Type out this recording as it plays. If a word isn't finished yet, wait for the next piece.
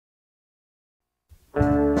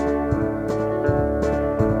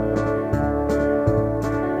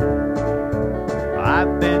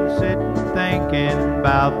thinking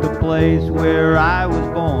about the place where I was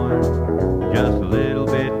born, just a little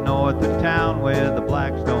bit north of town where the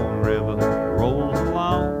Blackstone River rolls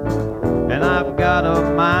along. And I've got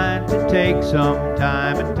a mind to take some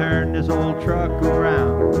time and turn this old truck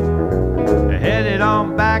around. Headed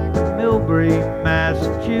on back to Millbury,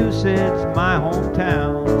 Massachusetts, my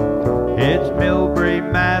hometown. It's Millbury,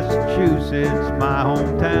 Massachusetts, my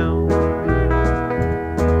hometown.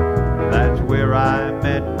 That's where I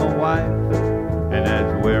met my wife, and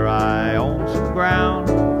that's where I own some ground.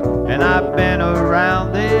 And I've been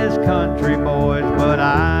around this country, boys, but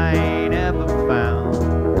I ain't ever found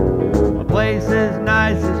a place as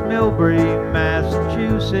nice as Millbury,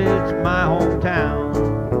 Massachusetts, my hometown.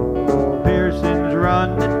 Pearson's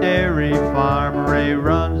run the dairy farm, Ray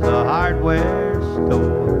runs the hardware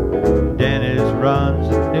store, Dennis runs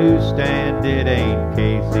the newsstand, it ain't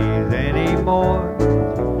Casey's anymore.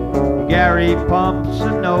 Gary pumps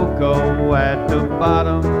Sunoco at the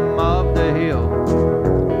bottom of the hill,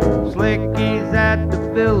 Slicky's at the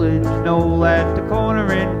village, Noel at the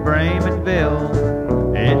corner in Bremenville.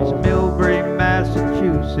 It's Millbury,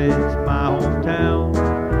 Massachusetts, my hometown.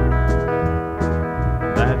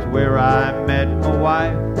 That's where I met my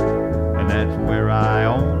wife, and that's where I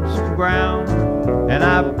own some ground. And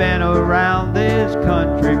I've been around this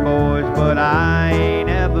country, boys, but I ain't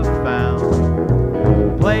ever found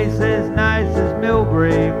a place as nice as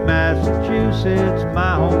Millbury, Massachusetts,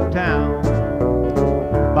 my hometown.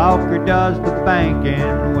 Bowker does the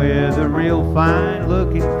banking with a real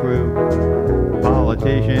fine-looking crew.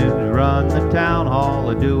 Politicians run the town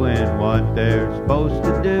hall, doing what they're supposed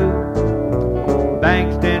to do.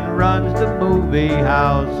 Bankston runs the movie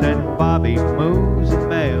house, and Bobby moves the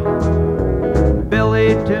mail.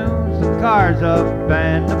 Billy tunes the cars up,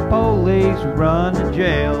 and the police run the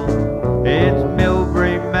jail. It's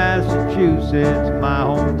Millbury, Massachusetts, my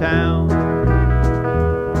hometown.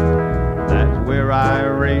 That's where I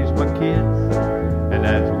raise my kids, and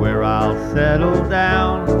that's where I'll settle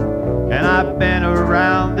down. And I've been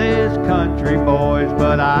around this country, boys,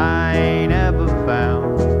 but I ain't ever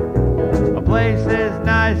found a place as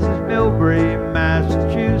nice as Millbury,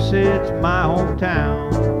 Massachusetts, my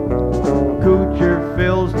hometown. Kuchar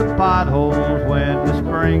fills the potholes when the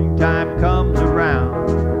springtime comes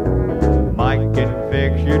around. Mike can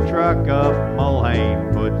fix your truck up,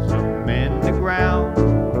 Mulhane puts them in the ground.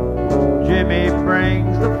 Jimmy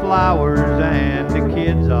brings the flowers and the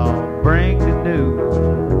kids all bring the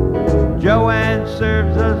news. Joanne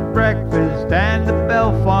serves us breakfast and the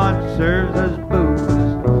Belfont serves us booze.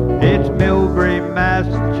 It's Millbury,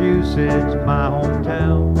 Massachusetts, my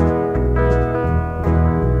hometown.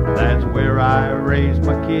 That's where I raise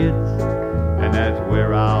my kids, and that's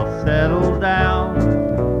where I'll settle down.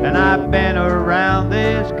 And I've been around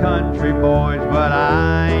this country, boys, but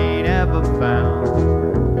I ain't ever found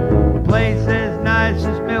a place as nice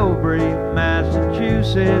as Millbury,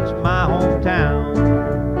 Massachusetts, my hometown.